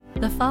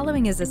The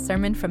following is a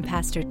sermon from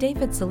Pastor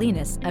David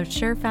Salinas of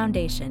Sure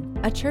Foundation,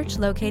 a church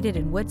located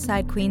in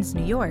Woodside, Queens,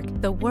 New York,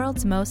 the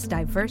world's most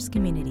diverse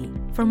community.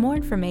 For more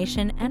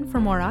information and for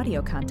more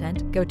audio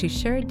content, go to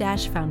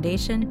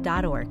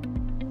sure-foundation.org.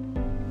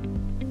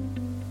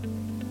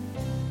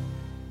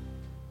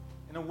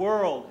 In a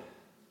world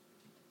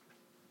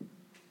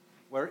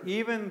where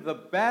even the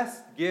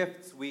best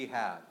gifts we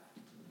have,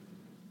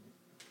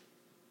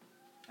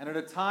 and at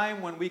a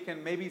time when we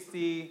can maybe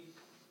see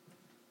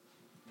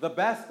the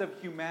best of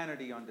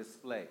humanity on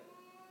display,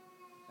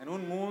 en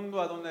un mundo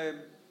a donde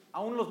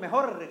aún los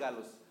mejores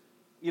regalos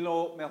y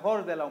lo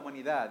mejor de la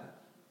humanidad,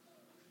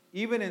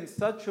 even in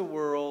such a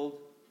world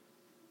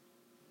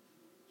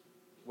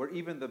where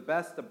even the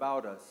best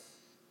about us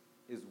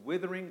is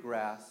withering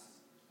grass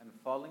and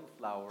falling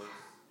flowers,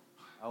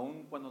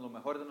 aún cuando lo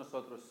mejor de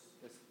nosotros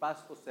es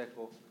pasto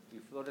seco y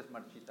flores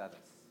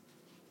marchitadas,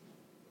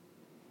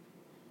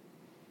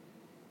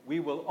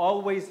 we will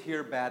always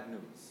hear bad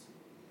news.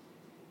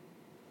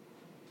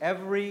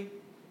 Every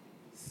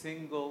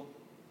single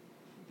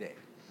day.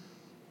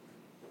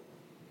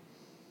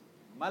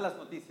 Malas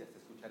noticias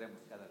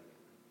escucharemos cada día.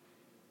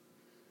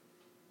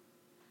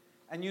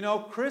 And you know,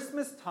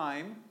 Christmas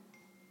time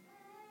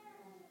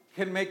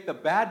can make the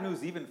bad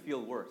news even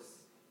feel worse.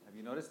 Have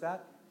you noticed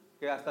that?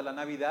 Que hasta la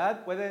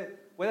Navidad puede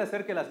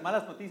hacer que las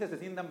malas noticias se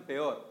sientan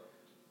peor.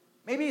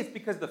 Maybe it's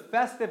because the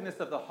festiveness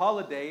of the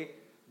holiday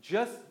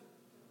just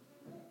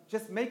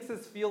makes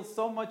us feel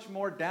so much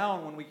more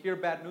down when we hear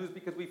bad news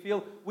because we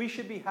feel we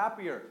should be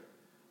happier.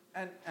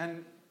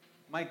 And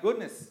my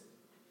goodness,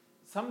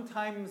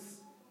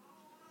 sometimes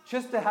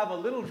just to have a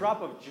little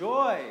drop of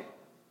joy,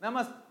 nada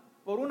más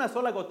por una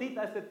sola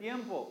gotita este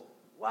tiempo,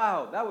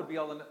 wow, that would be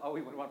all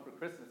we would want for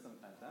Christmas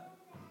sometimes, huh?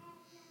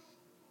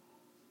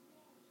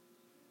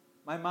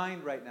 My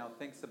mind right now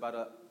thinks about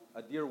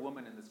a dear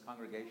woman in this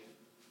congregation.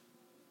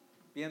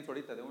 Pienso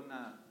ahorita de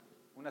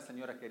una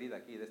señora querida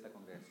aquí de esta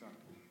congregación.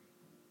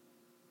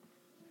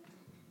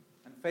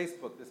 On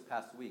Facebook this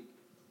past week,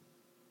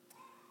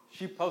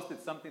 she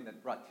posted something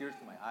that brought tears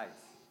to my eyes.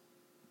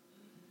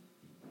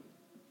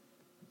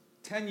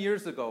 10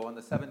 years ago, on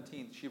the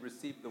 17th, she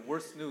received the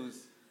worst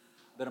news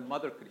that a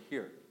mother could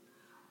hear.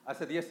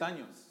 Hace 10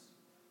 años,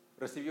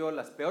 recibió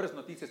las peores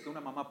noticias que una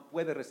mamá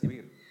puede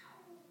recibir.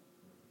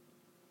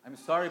 I'm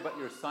sorry, but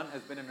your son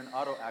has been in an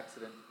auto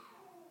accident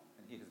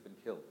and he has been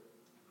killed.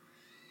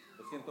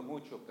 Lo siento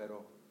mucho,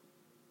 pero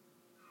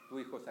tu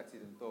hijo se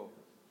accidentó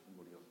y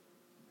murió.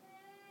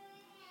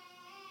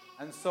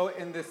 And so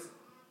in this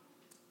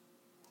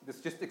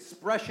just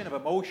expression of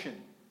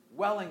emotion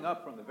welling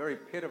up from the very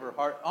pit of her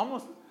heart,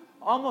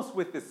 almost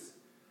with this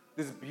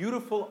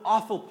beautiful,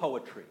 awful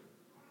poetry,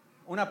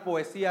 una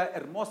poesía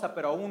hermosa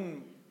pero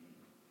aún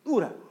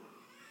dura,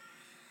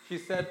 she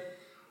said,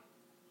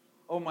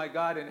 "Oh my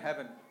God in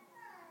heaven,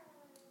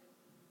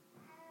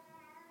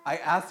 I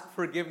ask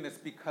forgiveness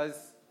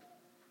because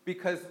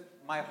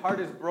my heart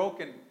is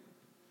broken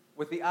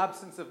with the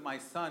absence of my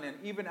son, and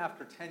even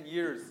after 10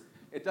 years,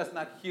 it does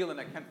not heal, and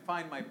I can't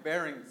find my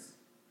bearings.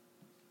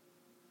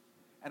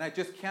 And I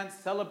just can't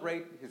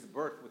celebrate his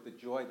birth with the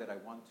joy that I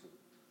want to.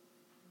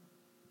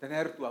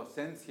 Tener tu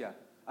ausencia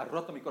ha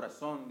roto mi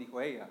corazón," dijo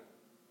ella.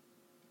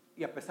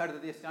 Y a pesar de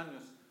 10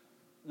 años,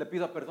 le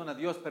pido perdón a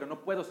Dios, pero no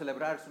puedo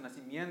celebrar su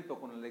nacimiento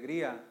con la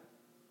alegría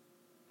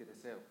que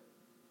deseo.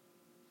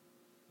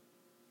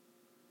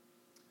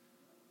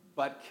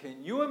 But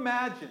can you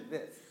imagine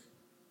this?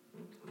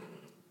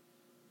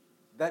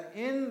 That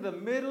in the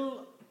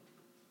middle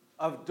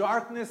of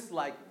darkness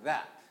like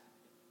that,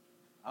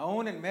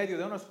 aún en medio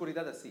de una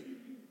oscuridad así,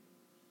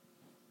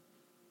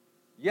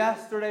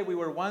 yesterday we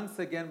were once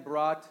again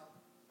brought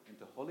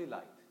into holy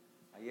light.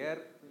 Ayer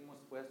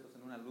fuimos puestos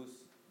en una luz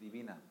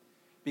divina.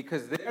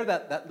 Because there,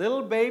 that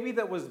little baby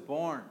that was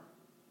born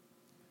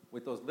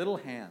with those little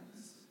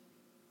hands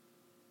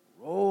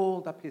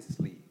rolled up his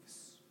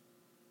sleeves.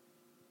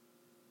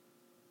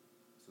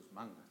 Sus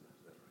mangas las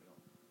derrayó.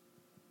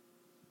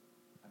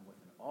 And with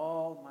an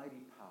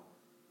almighty power,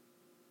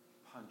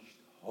 punched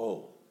a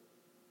hole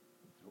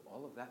through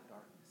all of that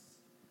darkness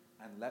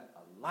and let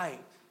a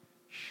light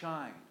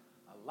shine,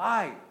 a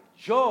light,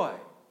 joy.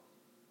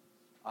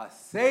 A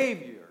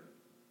Savior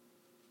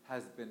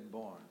has been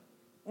born.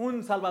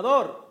 Un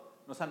Salvador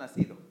nos ha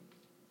nacido.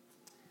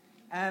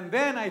 And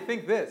then I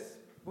think this.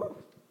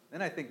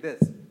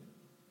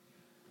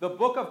 The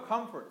book of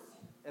comforts,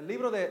 el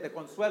libro de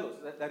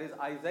consuelos, that is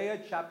Isaiah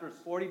chapters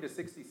 40 to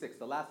 66,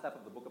 the last half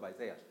of the book of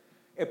Isaiah.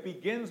 It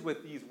begins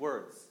with these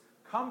words.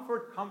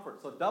 Comfort,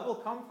 comfort. So double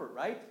comfort,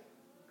 right?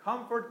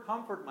 Comfort,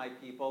 comfort, my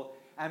people.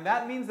 And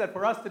that means that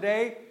for us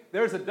today,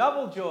 there's a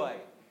double joy.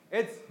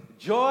 It's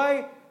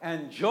joy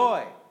and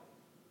joy.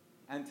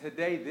 And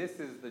today,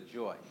 this is the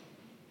joy.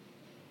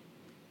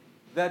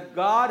 That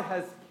God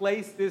has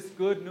placed this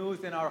good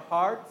news in our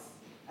hearts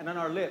and on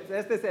our lips.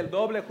 Este es el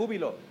doble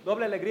júbilo,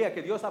 doble alegría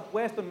que Dios ha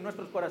puesto en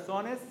nuestros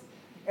corazones,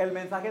 el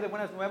mensaje de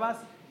buenas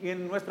nuevas y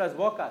en nuestras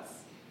bocas.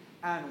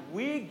 And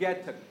we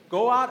get to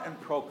go out and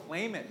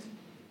proclaim it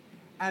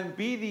and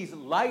be these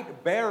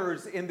light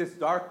bearers in this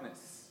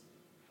darkness.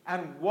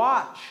 And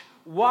watch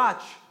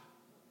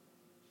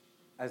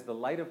as the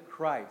light of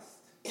Christ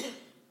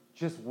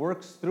just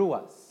works through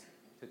us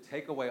to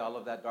take away all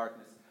of that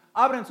darkness.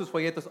 Abran sus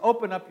folletos,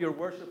 open up your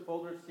worship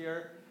folders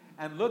here,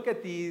 and look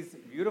at these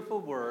beautiful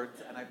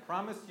words, and I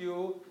promise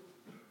you,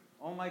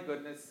 oh my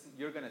goodness,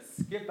 you're going to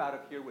skip out of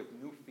here with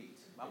new feet.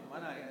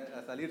 Van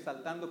a salir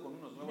saltando con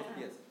unos nuevos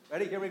pies.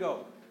 Ready? Here we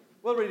go.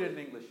 We'll read it in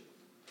English.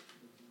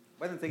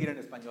 Pueden seguir en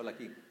español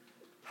aquí.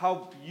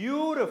 How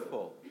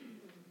beautiful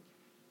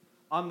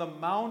on the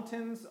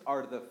mountains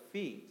are the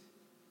feet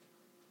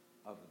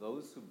of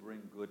those who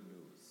bring good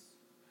news,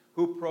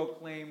 who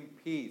proclaim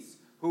peace,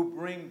 who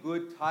bring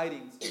good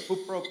tidings, who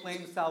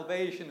proclaim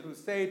salvation, who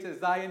say to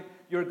Zion,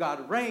 your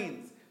God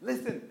reigns.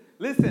 Listen,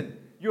 listen.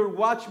 Your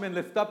watchmen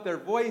lift up their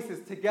voices.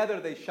 Together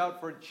they shout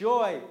for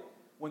joy.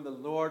 When the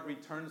Lord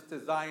returns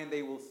to Zion,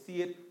 they will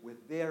see it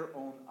with their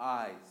own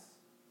eyes.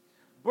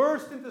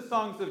 Burst into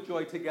songs of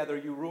joy together,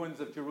 you ruins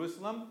of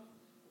Jerusalem.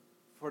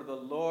 For the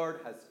Lord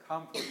has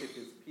comforted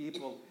his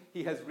people.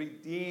 He has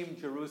redeemed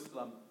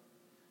Jerusalem.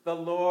 The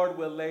Lord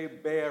will lay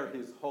bare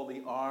his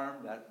holy arm,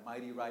 that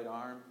mighty right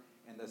arm,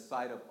 in the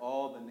sight of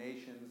all the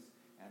nations,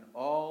 and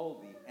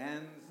all the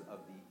ends of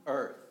the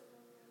earth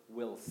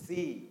will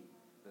see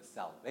the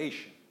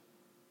salvation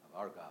of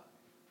our God.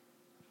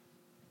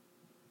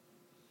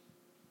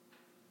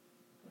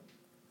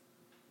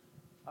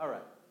 All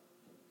right.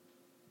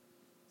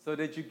 So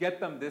did you get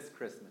them this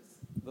Christmas?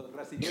 ¿Los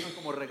recibieron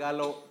como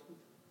regalo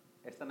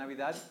esta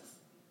Navidad?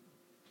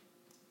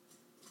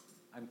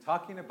 I'm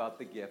talking about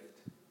the gift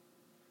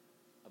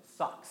of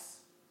socks.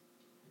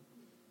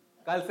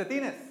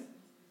 Calcetines.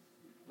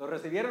 ¿Los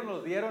recibieron,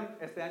 los dieron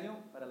este año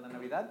para la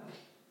Navidad?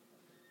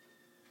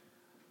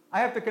 I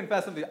have to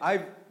confess something.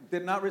 I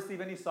did not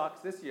receive any socks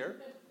this year.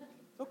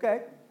 It's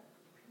okay.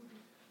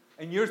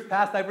 In years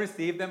past, I've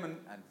received them, and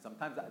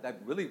sometimes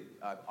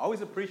I've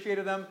always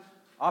appreciated them.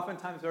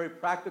 Oftentimes, very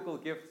practical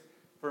gifts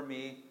for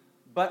me.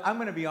 But I'm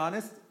going to be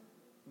honest,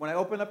 when I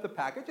open up the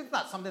package, it's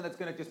not something that's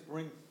going to just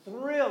bring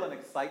thrill and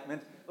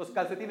excitement. Los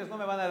calcetines no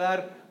me van a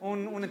dar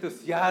un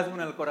entusiasmo en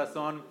el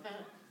corazón.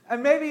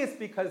 And maybe it's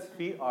because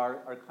feet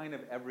are kind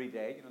of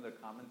everyday, they're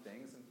common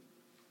things.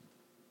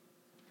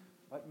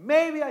 But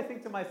maybe I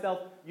think to myself,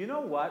 you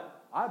know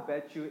what? I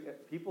bet you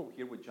people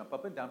here would jump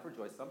up and down for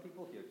joy. Some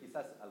people here,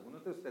 quizás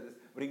algunos de ustedes,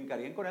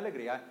 brincarían con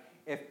alegría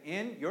if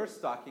in your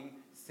stocking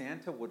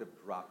Santa would have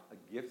dropped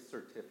a gift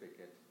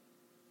certificate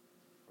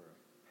for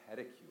a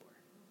pedicure.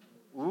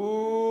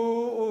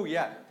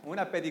 Yeah,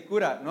 una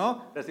pedicura,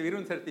 ¿no? Recibir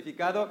un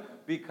certificado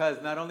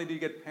because not only do you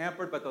get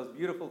pampered, but those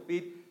beautiful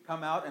feet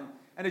come out.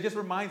 And it just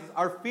reminds us,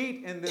 our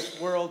feet in this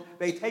world,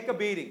 they take a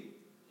beating.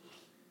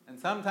 And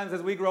sometimes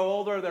as we grow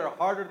older, they're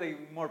harder, they're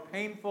more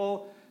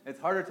painful. It's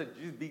harder to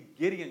just be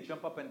giddy and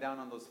jump up and down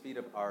on those feet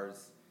of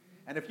ours.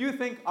 And if you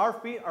think our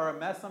feet are a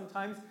mess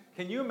sometimes,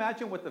 can you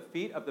imagine what the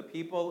feet of the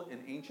people in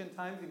ancient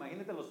times?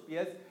 Imagínate los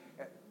pies.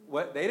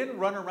 They didn't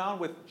run around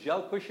with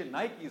gel cushion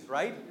Nikes,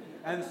 right?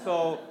 And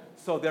so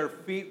their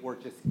feet were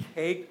just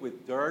caked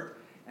with dirt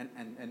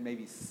and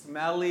maybe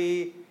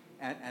smelly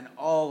and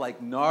all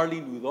like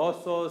gnarly,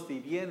 nudosos, y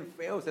bien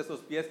feos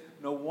esos pies.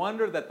 No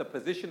wonder that the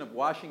position of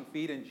washing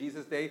feet in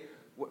Jesus' day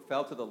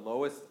fell to the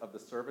lowest of the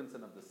servants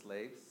and of the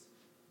slaves.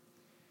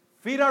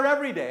 Feet are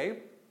every day,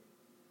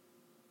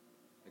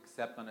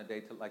 except on a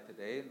day like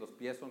today. Los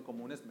pies son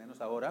comunes,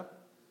 menos ahora.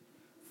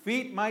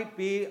 Feet might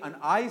be an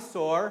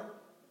eyesore,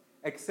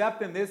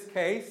 except in this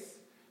case,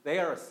 they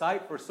are a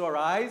sight for sore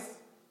eyes.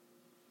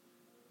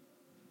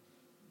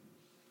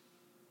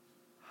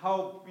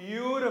 How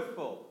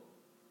beautiful,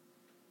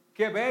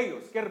 qué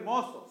bellos, qué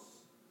hermosos.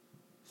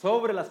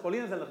 Sobre las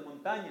colinas de las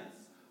montañas,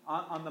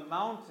 on the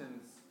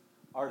mountains,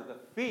 are the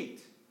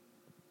feet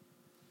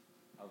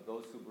of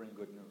those who bring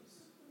good news.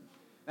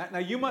 Now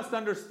you must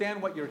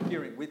understand what you're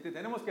hearing.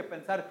 Tenemos que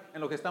pensar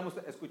en lo que estamos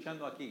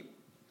escuchando aquí.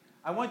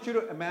 I want you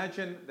to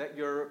imagine that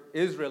you're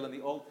Israel in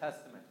the Old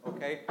Testament,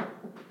 okay?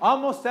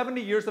 Almost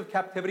 70 years of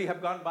captivity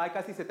have gone by,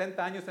 casi 70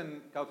 años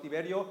en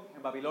cautiverio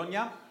en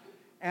Babilonia.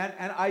 And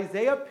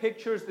Isaiah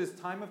pictures this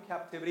time of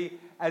captivity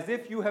as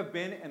if you have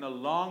been in a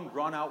long,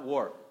 drawn-out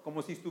war,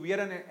 como si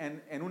estuvieran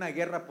en una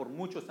guerra por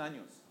muchos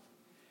años.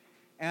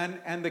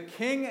 And the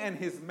king and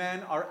his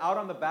men are out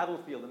on the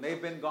battlefield, and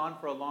they've been gone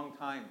for a long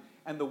time.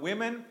 And the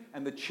women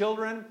and the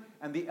children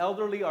and the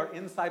elderly are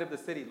inside of the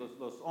city.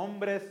 Los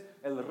hombres,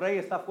 el rey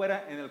está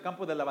fuera en el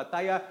campo de la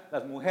batalla.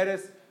 Las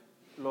mujeres,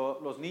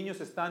 los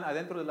niños están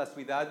adentro de la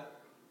ciudad.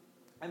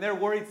 And they're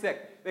worried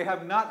sick. They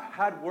have not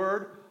had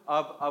word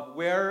of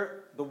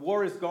where the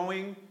war is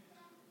going.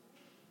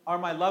 Are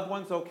my loved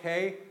ones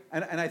okay?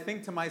 And I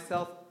think to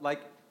myself,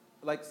 like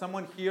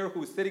someone here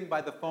who's sitting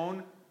by the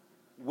phone,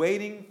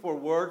 waiting for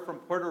word from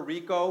Puerto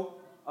Rico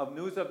of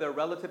news of their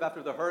relative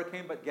after the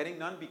hurricane, but getting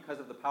none because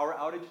of the power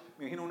outage.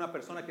 Me imagino una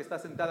persona que está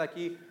sentada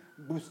aquí,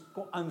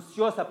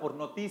 ansiosa por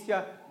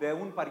noticia de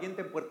un pariente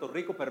en Puerto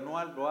Rico, pero no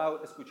lo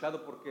ha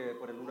escuchado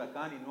por el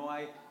huracán y no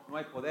hay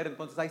poder.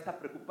 Entonces ahí está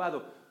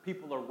preocupado.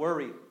 People are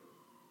worried.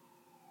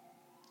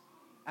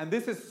 And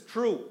this is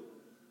true.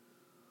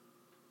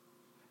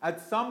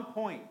 At some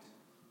point,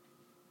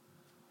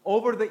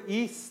 over the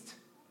east,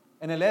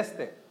 en el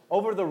este,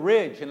 over the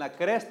ridge, en la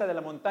cresta de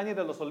la montaña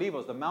de los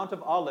olivos, the Mount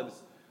of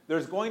Olives,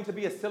 there's going to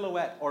be a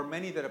silhouette or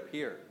many that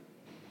appear.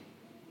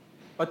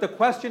 But the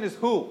question is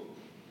who?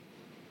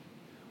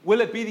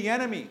 Will it be the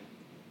enemy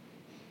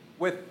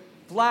with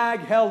flag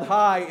held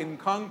high in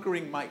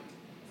conquering might?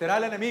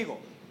 Será el enemigo.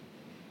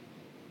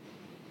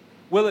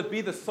 Will it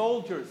be the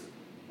soldiers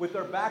with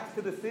their backs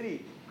to the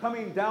city,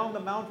 coming down the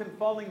mountain,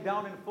 falling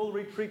down in full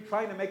retreat,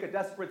 trying to make a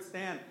desperate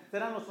stand?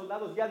 Serán los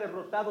soldados ya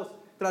derrotados,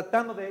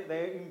 tratando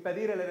de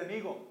impedir el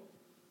enemigo?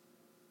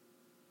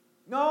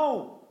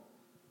 No.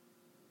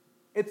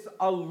 It's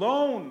a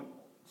lone,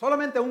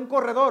 solamente un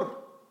corredor.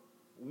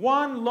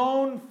 One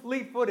lone,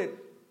 fleet-footed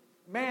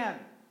man.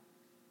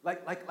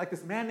 Like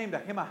this man named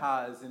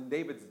Ahimaaz in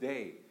David's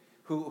day,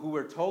 who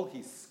we're told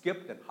he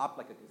skipped and hopped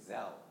like a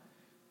gazelle,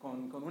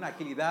 con una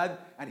agilidad,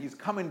 and he's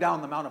coming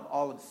down the Mount of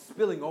Olives,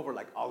 spilling over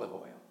like olive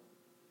oil.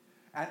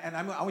 And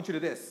I want you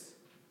to this.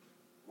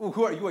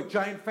 Who are you, a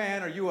Giant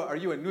fan? Are you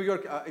a New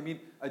York,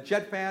 a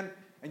Jet fan?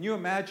 And you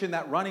imagine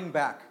that running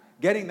back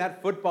getting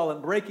that football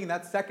and breaking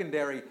that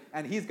secondary,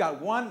 and he's got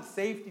one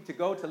safety to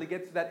go till he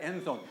gets to that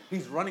end zone.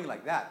 He's running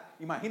like that.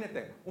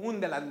 Imagínate,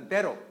 un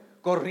delantero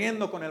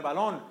corriendo con el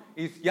balón,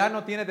 y ya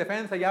no tiene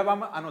defensa, ya va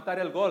a anotar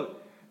el gol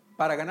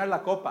para ganar la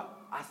copa.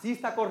 Así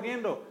está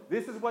corriendo.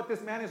 This is what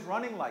this man is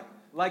running like.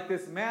 Like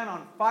this man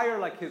on fire,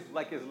 like his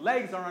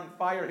legs are on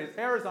fire, his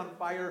hair is on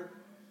fire,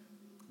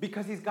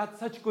 because he's got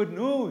such good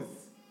news.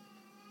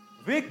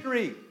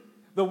 Victory.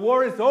 The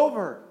war is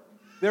over.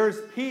 There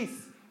is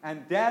peace,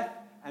 and death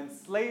and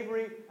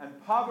slavery and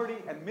poverty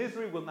and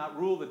misery will not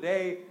rule the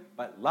day,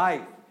 but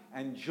life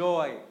and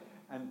joy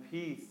and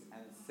peace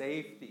and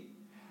safety.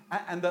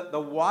 And the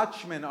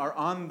watchmen are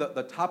on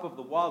the top of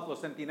the walls.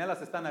 Los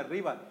centinelas están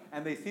arriba,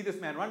 and they see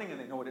this man running, and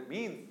they know what it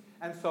means.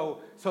 And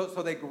so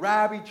they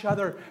grab each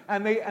other,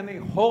 and they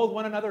hold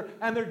one another,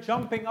 and they're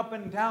jumping up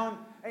and down.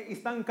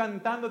 Están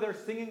cantando, they're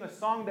singing a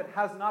song that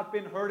has not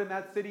been heard in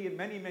that city in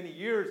many, many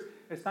years.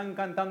 Están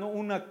cantando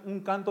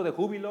un canto de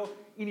júbilo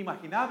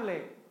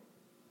inimaginable.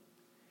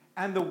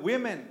 And the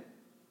women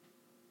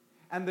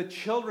and the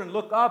children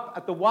look up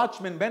at the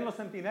watchmen, ven los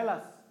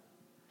centinelas.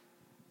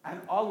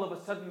 And all of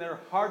a sudden their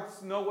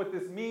hearts know what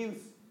this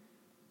means.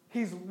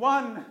 He's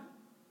won.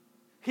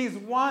 He's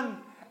won.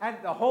 And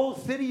the whole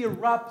city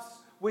erupts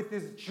with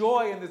this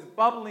joy and this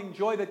bubbling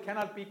joy that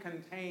cannot be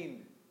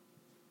contained.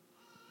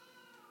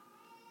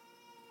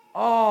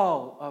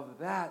 All of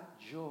that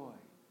joy,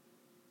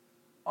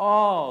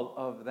 all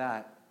of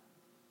that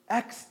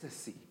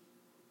ecstasy,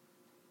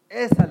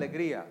 esa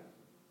alegría,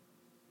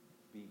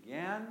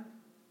 began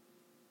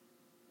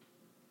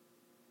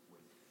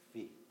with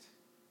feet.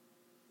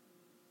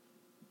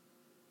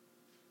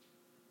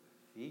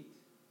 The feet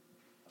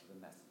of the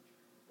messenger.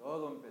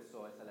 Todo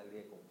empezó esa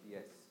alegría con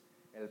pies,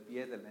 el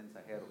pie del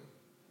mensajero.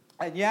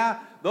 And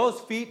yeah,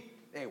 those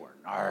feet, they were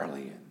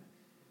gnarly and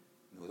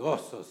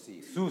nudosos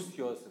y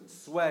sucios and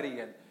sweaty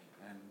and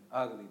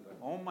ugly. But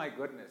oh my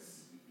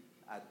goodness,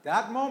 at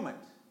that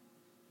moment,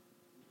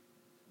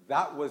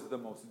 that was the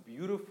most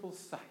beautiful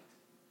sight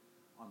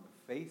on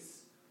the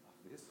face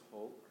of this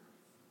whole earth.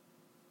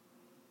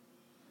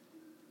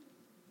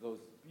 Those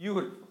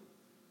beautiful,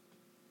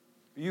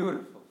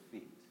 beautiful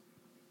feet.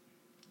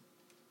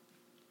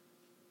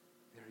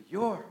 They're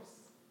yours.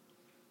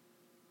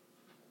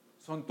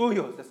 Son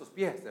tuyos, esos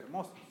pies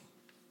hermosos.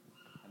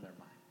 And they're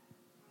mine.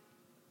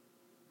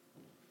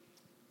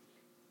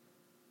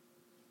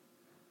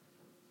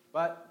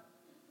 But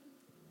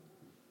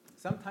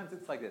sometimes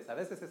it's like this. A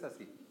veces es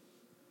así.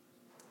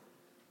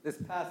 This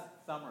past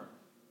summer,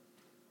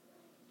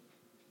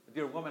 a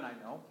dear woman I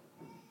know,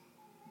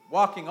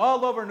 walking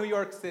all over New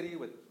York City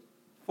with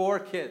 4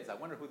 kids. I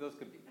wonder who those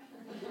could be.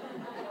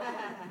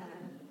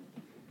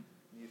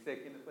 You say,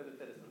 ¿quiénes pueden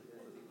ser esos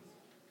hijos?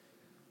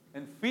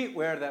 And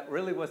feetwear that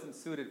really wasn't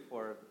suited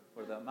for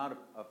the amount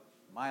of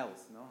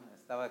miles, ¿no?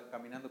 Estaba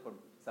caminando con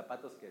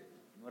zapatos que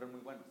no eran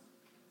muy buenos.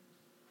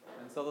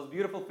 And so those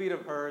beautiful feet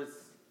of hers,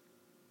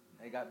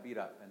 they got beat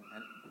up. And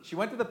she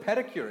went to the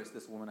pedicurist,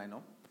 this woman I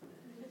know.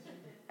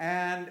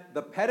 And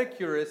the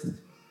pedicurist,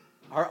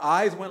 her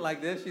eyes went like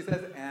this, she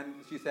says, and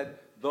she said,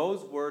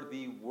 those were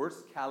the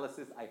worst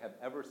calluses I have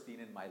ever seen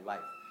in my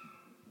life.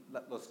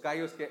 Los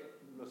callos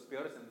los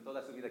peores en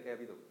toda su vida que ha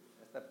habido.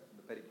 Esta,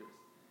 the pedicurist.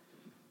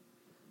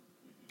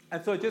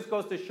 And so it just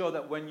goes to show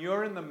that when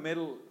you're in the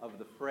middle of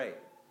the fray,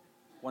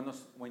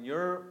 when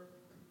you're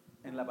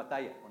en la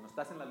batalla, cuando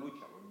estás en la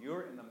lucha, when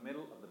you're in the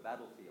middle of the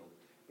battlefield,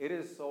 it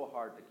is so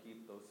hard to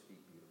keep those feet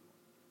beautiful.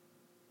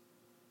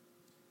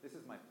 This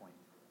is my point.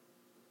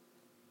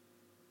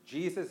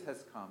 Jesus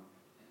has come,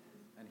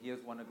 and he has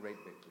won a great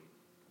victory.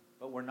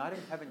 But we're not in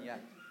heaven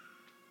yet.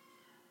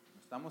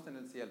 Estamos en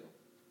el cielo.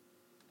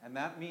 And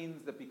that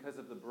means that because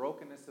of the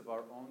brokenness of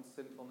our own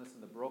sinfulness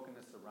and the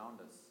brokenness around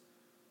us,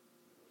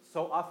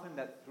 so often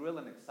that thrill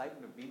and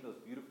excitement of being those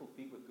beautiful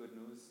feet with good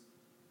news,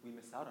 we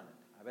miss out on it.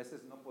 A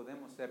veces no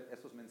podemos ser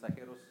esos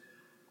mensajeros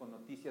con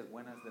noticias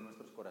buenas de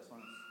nuestros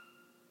corazones.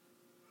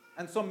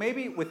 And so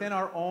maybe within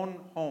our own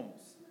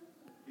homes,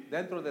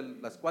 dentro de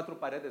las cuatro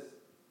paredes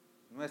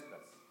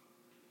nuestras,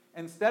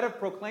 instead of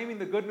proclaiming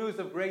the good news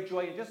of great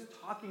joy and just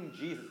talking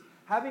Jesus,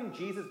 having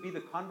Jesus be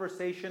the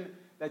conversation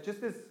that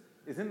just is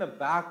in the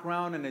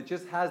background and it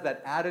just has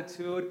that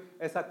attitude,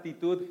 esa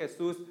actitud,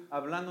 Jesús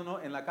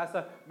hablándonos en la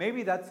casa,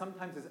 maybe that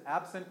sometimes is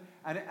absent.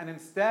 And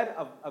instead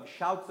of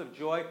shouts of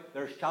joy,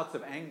 there are shouts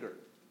of anger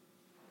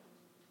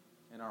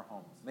in our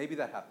homes. Maybe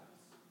that happens.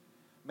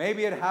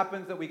 Maybe it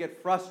happens that we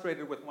get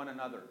frustrated with one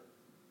another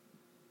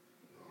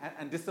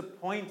and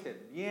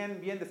disappointed, bien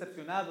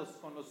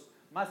decepcionados con los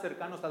más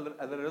cercanos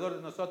alrededor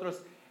de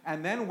nosotros,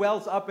 and then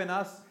wells up in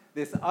us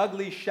this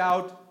ugly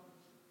shout,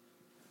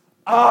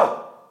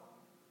 "Ah!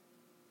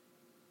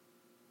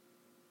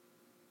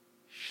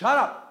 Shut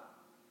up!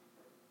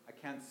 I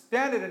can't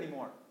stand it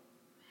anymore.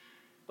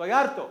 Estoy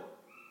harto."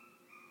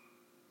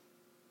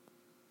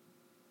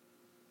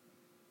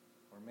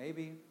 Or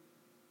maybe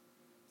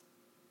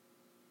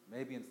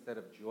instead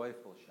of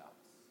joyful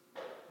shouts,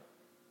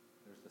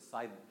 there's the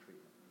silent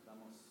treatment.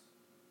 Damos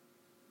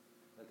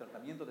el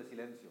tratamiento de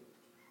silencio,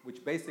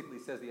 which basically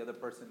says the other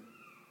person,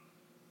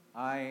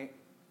 I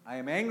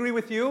am angry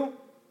with you.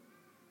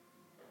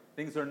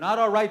 Things are not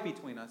all right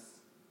between us.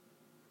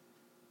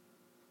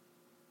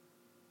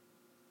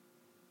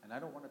 And I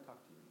don't want to talk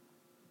to you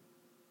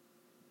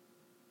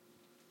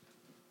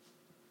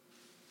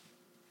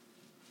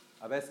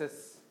anymore. A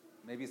veces,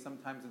 maybe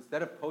sometimes,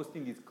 instead of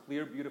posting these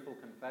clear, beautiful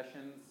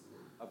confessions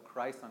of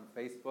Christ on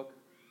Facebook,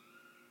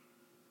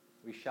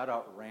 we shout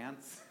out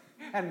rants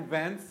and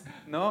vents,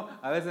 ¿no?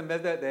 A veces en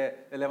vez de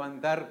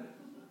levantar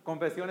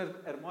confesiones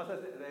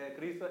hermosas de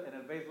Cristo en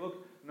el Facebook,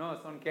 no,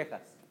 son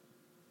quejas.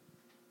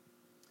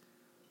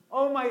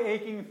 Oh, my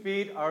aching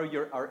feet are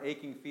our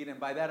aching feet, and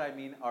by that I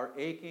mean our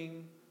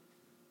aching,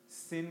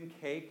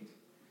 sin-caked,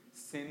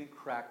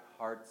 sin-cracked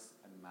hearts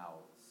and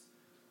mouths.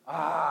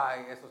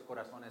 Ay, esos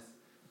corazones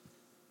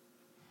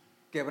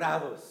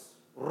quebrados,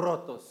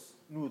 rotos,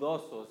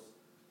 nudosos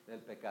del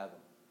pecado.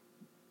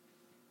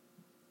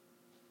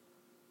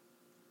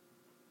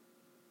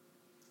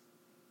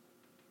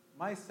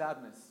 My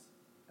sadness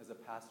as a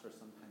pastor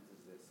sometimes is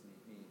this.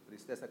 Mi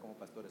tristeza como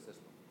pastor es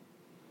esto.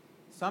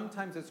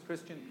 Sometimes as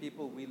Christian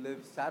people we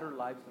live sadder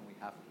lives than we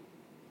have to.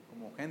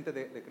 Como gente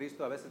de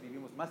Cristo a veces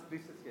vivimos más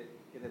tristes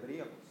que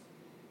deberíamos.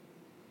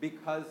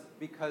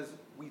 Because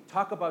we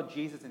talk about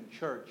Jesus in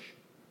church,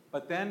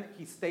 but then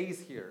he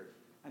stays here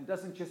and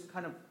doesn't just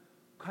kind of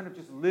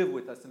just live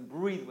with us and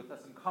breathe with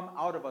us and come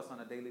out of us on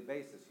a daily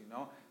basis, you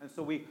know? And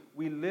so we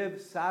live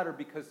sadder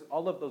because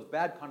all of those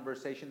bad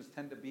conversations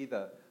tend to be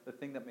the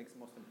thing that makes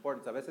most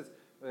importance. A veces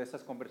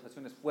esas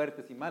conversaciones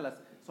fuertes y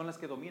malas son las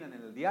que dominan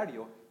en el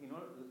diario y no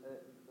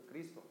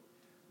Cristo.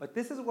 But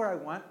this is where I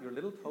want your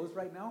little toes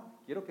right now.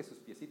 Quiero que sus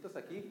piecitos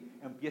aquí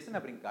empiecen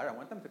a brincar. I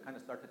want them to kind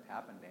of start to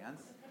tap and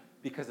dance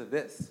because of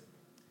this.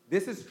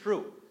 This is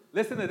true.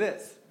 Listen to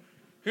this.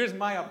 Here's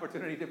my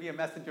opportunity to be a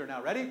messenger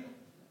now. Ready?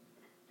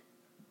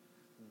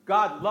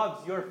 God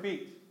loves your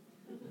feet.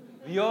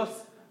 Dios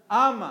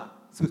ama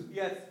sus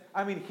pies.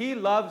 I mean, he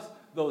loves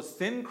those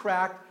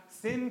sin-cracked,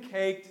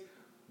 sin-caked,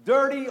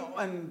 dirty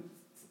and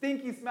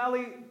stinky,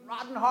 smelly,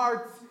 rotten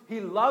hearts.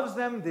 He loves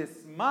them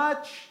this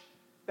much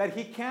that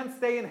he can't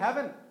stay in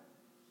heaven.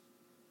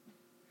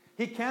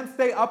 He can't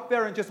stay up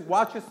there and just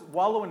watch us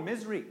wallow in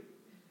misery.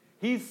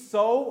 He's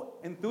so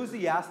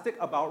enthusiastic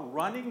about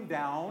running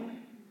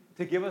down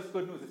to give us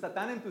good news. Está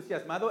tan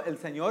entusiasmado el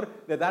Señor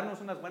de darnos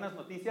unas buenas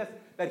noticias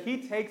that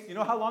he takes, you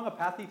know how long a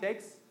path he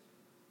takes?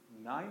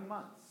 9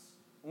 months.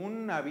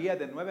 Una vía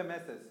de 9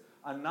 meses.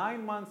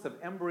 9 months of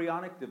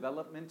embryonic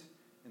development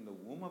in the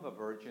womb of a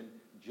virgin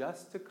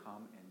just to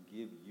come and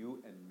give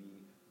you and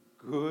me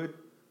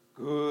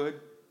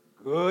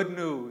good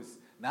news.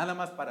 Nada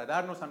más para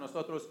darnos a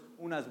nosotros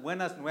unas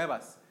buenas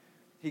nuevas.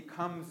 He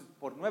comes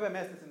por 9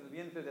 meses en el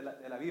vientre de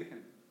la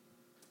Virgen.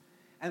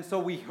 And so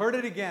we heard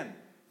it again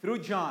through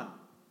John.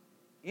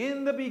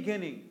 In the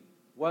beginning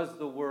was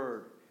the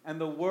Word, and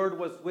the Word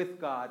was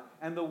with God,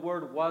 and the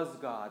Word was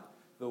God.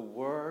 The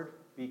Word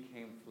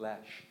became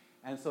flesh.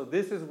 And so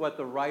this is what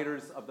the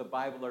writers of the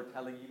Bible are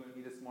telling you and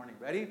me this morning.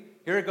 Ready?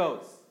 Here it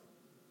goes.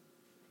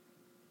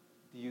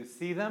 Do you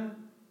see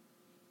them?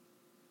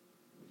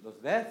 ¿Los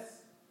ves?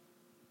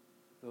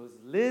 Those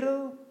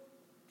little,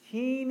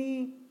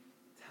 teeny,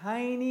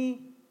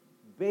 tiny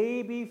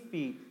baby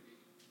feet,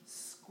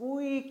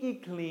 squeaky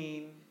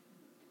clean,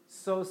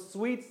 so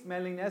sweet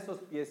smelling, esos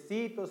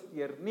piecitos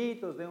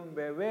tiernitos de un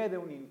bebé, de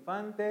un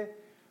infante.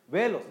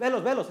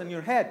 Velos in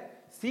your head.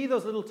 See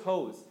those little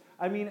toes.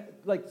 I mean,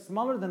 like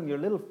smaller than your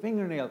little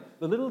fingernail.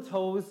 The little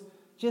toes,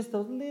 just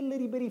those little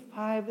itty bitty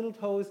 5 little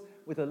toes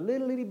with a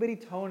little itty bitty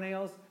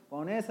toenails,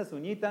 con esas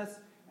uñitas,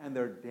 and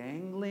they're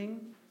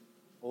dangling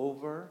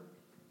over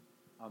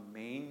a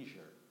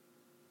manger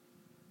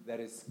that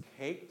is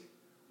caked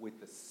with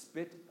the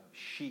spit of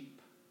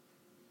sheep.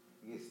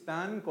 Y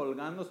están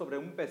colgando sobre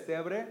un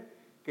pesebre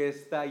que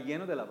está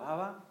lleno de la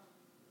baba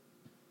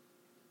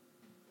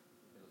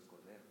de los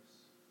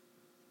corderos.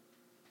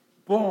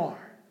 Born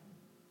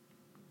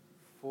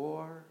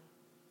for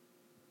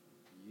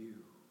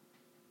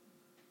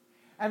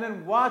And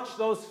then watch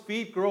those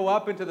feet grow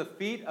up into the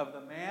feet of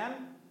the man.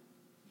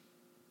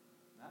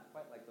 Not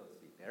quite like those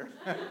feet there.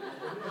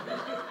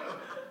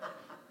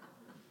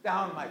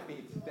 Down, my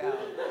feet, down.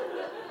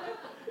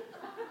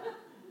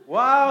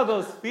 Wow,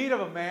 those feet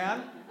of a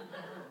man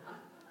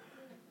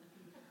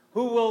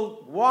who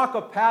will walk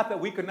a path that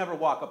we could never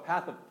walk, a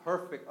path of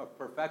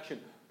perfection,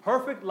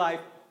 perfect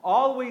life,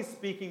 always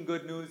speaking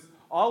good news,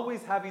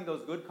 always having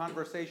those good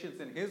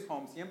conversations in his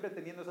home, siempre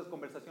teniendo esas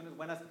conversaciones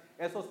buenas,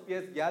 esos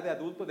pies ya de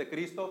adulto de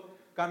Cristo,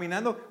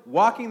 caminando,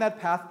 walking that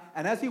path,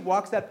 and as he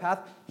walks that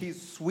path,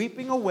 he's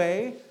sweeping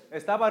away,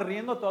 está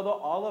barriendo todo,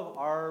 all of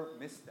our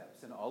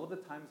missteps, and all of the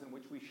times in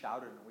which we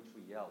shouted and in which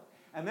we yelled.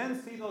 And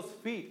then see those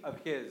feet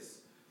of his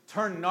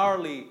turn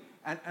gnarly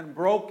and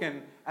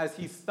broken as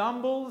he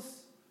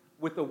stumbles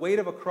with the weight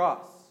of a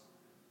cross.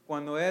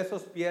 Cuando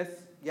esos pies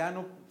ya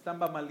no están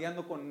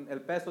bamaleando con el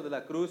peso de la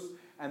cruz,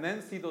 and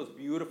then see those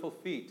beautiful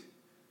feet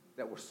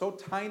that were so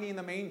tiny in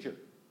the manger,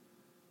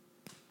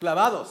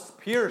 clavados,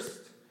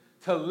 pierced,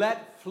 to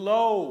let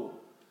flow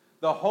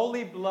the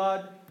holy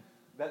blood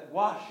that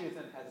washes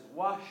and has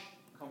washed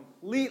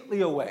completely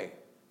away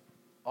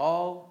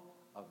all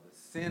of the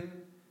sin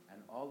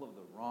and all of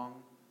the wrong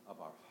of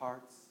our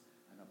hearts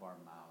and of our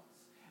mouths.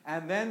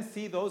 And then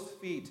see those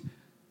feet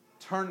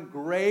turn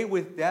gray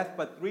with death,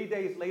 but 3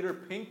 days later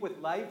pink with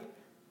life,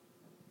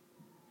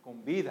 con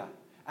vida,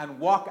 and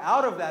walk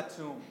out of that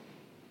tomb,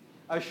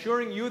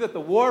 assuring you that the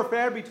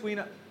warfare between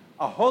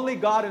a holy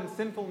God and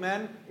sinful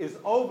men is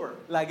over.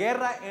 La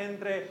guerra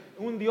entre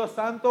un Dios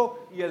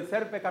santo y el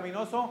ser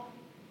pecaminoso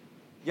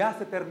ya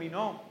se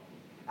terminó.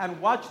 And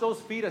watch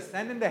those feet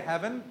ascend into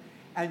heaven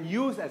and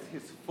use as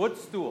his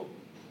footstool,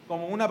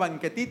 como una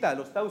banquetita,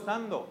 lo está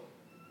usando,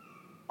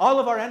 all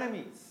of our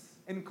enemies,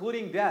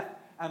 including death.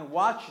 And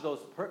watch those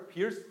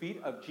pierced feet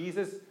of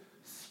Jesus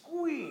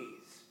squeeze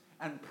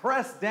and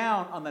press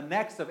down on the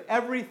necks of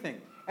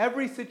everything,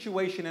 every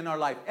situation in our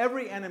life,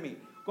 every enemy.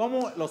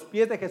 Como los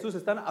pies de Jesús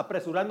están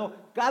apresurando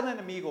cada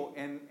enemigo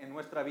en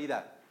nuestra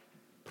vida,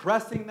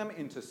 pressing them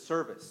into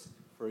service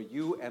for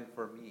you and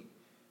for me.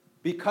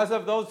 Because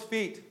of those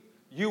feet,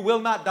 you will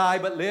not die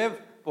but live.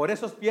 Por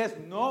esos pies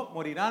no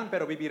morirán,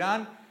 pero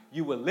vivirán.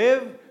 You will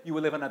live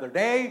another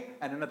day,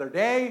 and another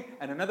day,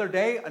 and another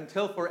day,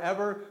 until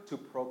forever, to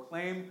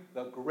proclaim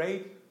the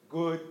great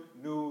good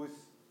news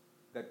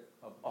that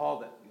of all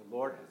that the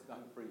Lord has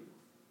done for you.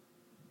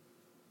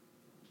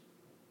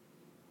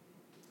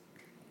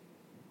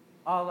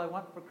 All I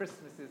want for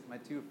Christmas is my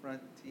two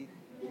front teeth.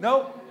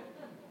 No,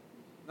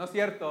 no es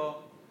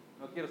cierto.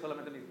 No quiero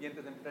solamente mis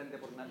dientes de enfrente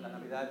por la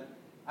Navidad.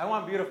 I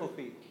want beautiful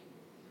feet.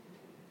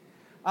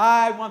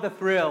 I want the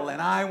thrill,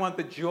 and I want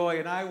the joy,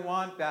 and I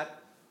want that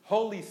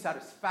holy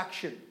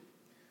satisfaction,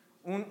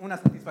 una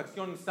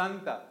satisfacción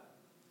santa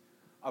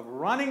of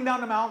running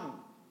down a mountain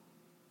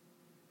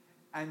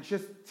and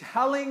just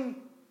telling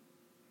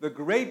the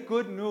great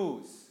good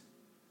news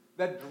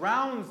that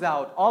drowns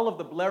out all of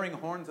the blaring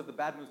horns of the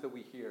bad news that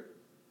we hear.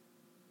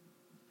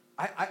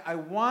 I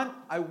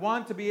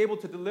want to be able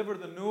to deliver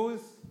the news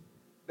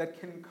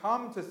that can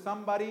come to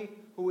somebody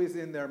who is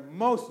in their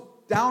most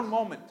down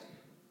moment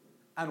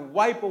and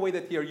wipe away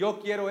the tear. Yo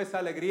quiero esa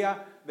alegría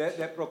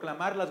de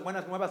proclamar las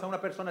buenas nuevas a una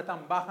persona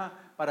tan baja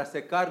para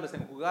secarles,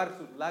 enjugar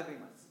sus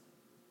lágrimas.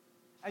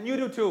 And you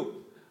do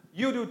too.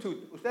 You do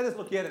too. Ustedes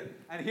lo quieren.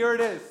 And here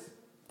it is.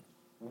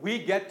 We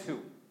get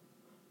to.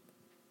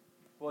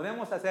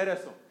 Podemos hacer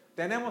eso.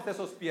 Tenemos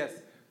esos pies.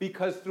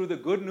 Because through the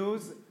good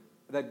news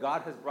that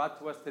God has brought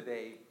to us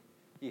today,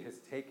 He has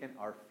taken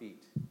our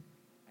feet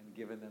and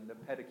given them the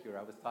pedicure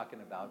I was talking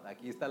about.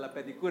 Aquí está la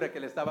pedicura que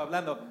le estaba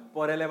hablando.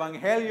 Por el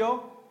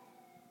Evangelio,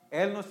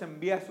 Él nos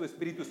envía su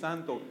Espíritu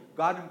Santo.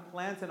 God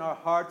implants in our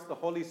hearts the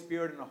Holy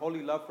Spirit and a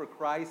holy love for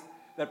Christ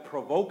that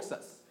provokes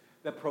us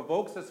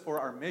for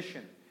our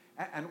mission.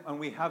 And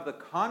we have the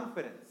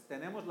confidence,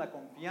 tenemos la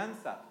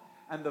confianza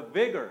and the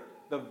vigor,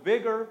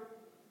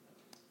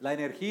 la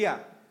energía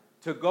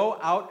to go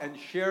out and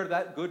share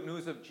that good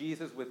news of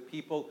Jesus with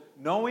people,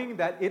 knowing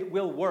that it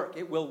will work.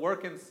 It will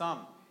work in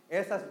some.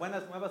 Esas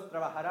buenas nuevas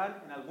trabajarán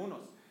en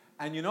algunos.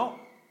 And you know,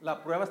 la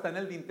prueba está en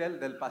el dintel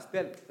del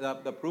pastel.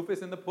 The proof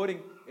is in the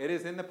pudding. It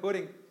is in the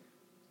pudding.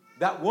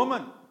 That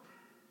woman,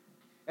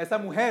 esa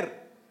mujer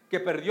que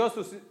perdió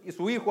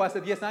su hijo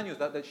hace 10 años,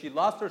 that she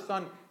lost her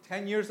son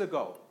 10 years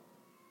ago.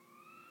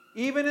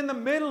 Even in the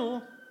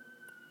middle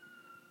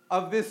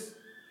of this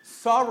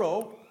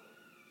sorrow,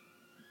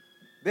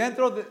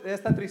 dentro de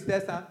esta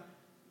tristeza,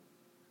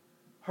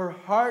 her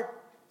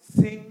heart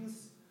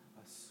sings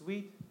a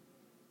sweet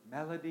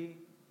melody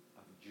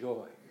of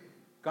joy.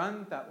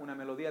 Canta una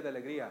melodía de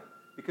alegría.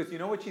 Because you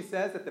know what she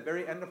says at the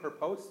very end of her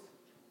post?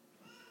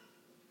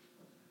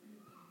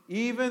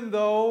 Even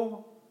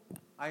though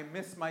I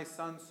miss my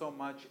son so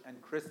much,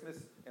 and Christmas,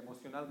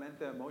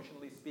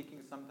 emotionally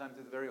speaking, sometimes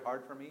is very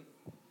hard for me,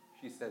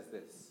 she says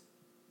this: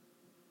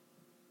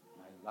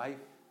 my life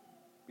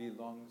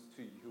belongs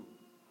to you,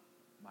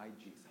 my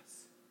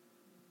Jesus.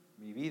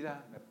 Mi vida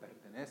me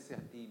pertenece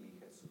a ti, mi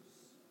Jesús.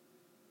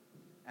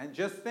 And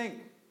just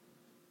think,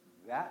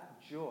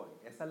 that joy,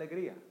 esa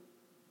alegría,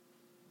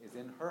 is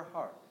in her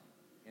heart,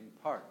 in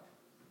part,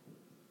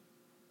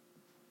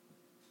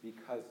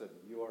 because of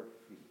your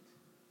feet.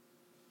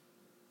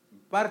 En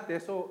parte,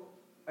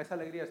 esa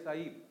alegría está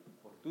ahí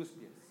por tus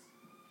pies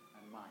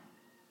and mine.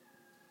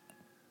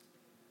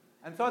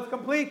 And so it's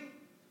complete.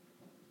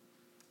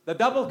 The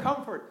double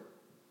comfort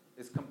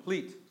is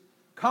complete.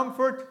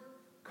 Comfort,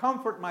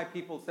 comfort my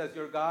people, says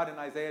your God. And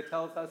Isaiah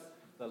tells us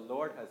the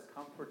Lord has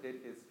comforted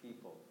his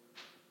people.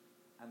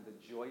 And the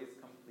joy is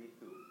complete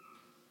too.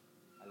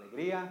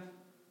 Alegría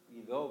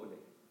y doble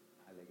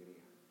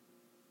alegría.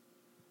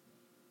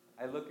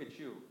 I look at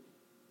you.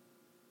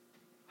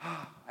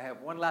 I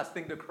have one last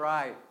thing to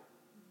cry.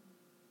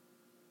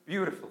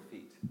 Beautiful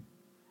feet.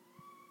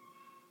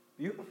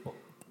 Beautiful.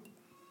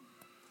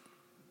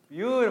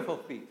 Beautiful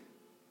feet.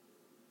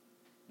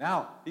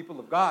 Now, people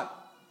of God,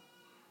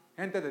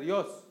 gente de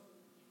Dios,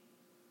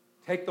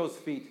 take those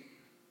feet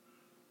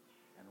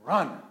and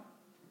run.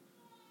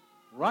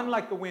 Run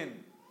like the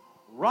wind.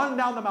 Run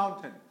down the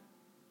mountain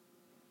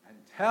and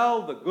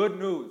tell the good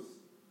news.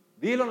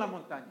 Dilo en la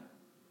montaña.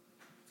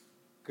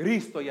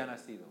 Cristo ya ha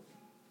nacido.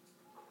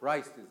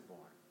 Christ is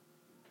born.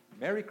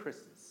 Merry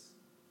Christmas.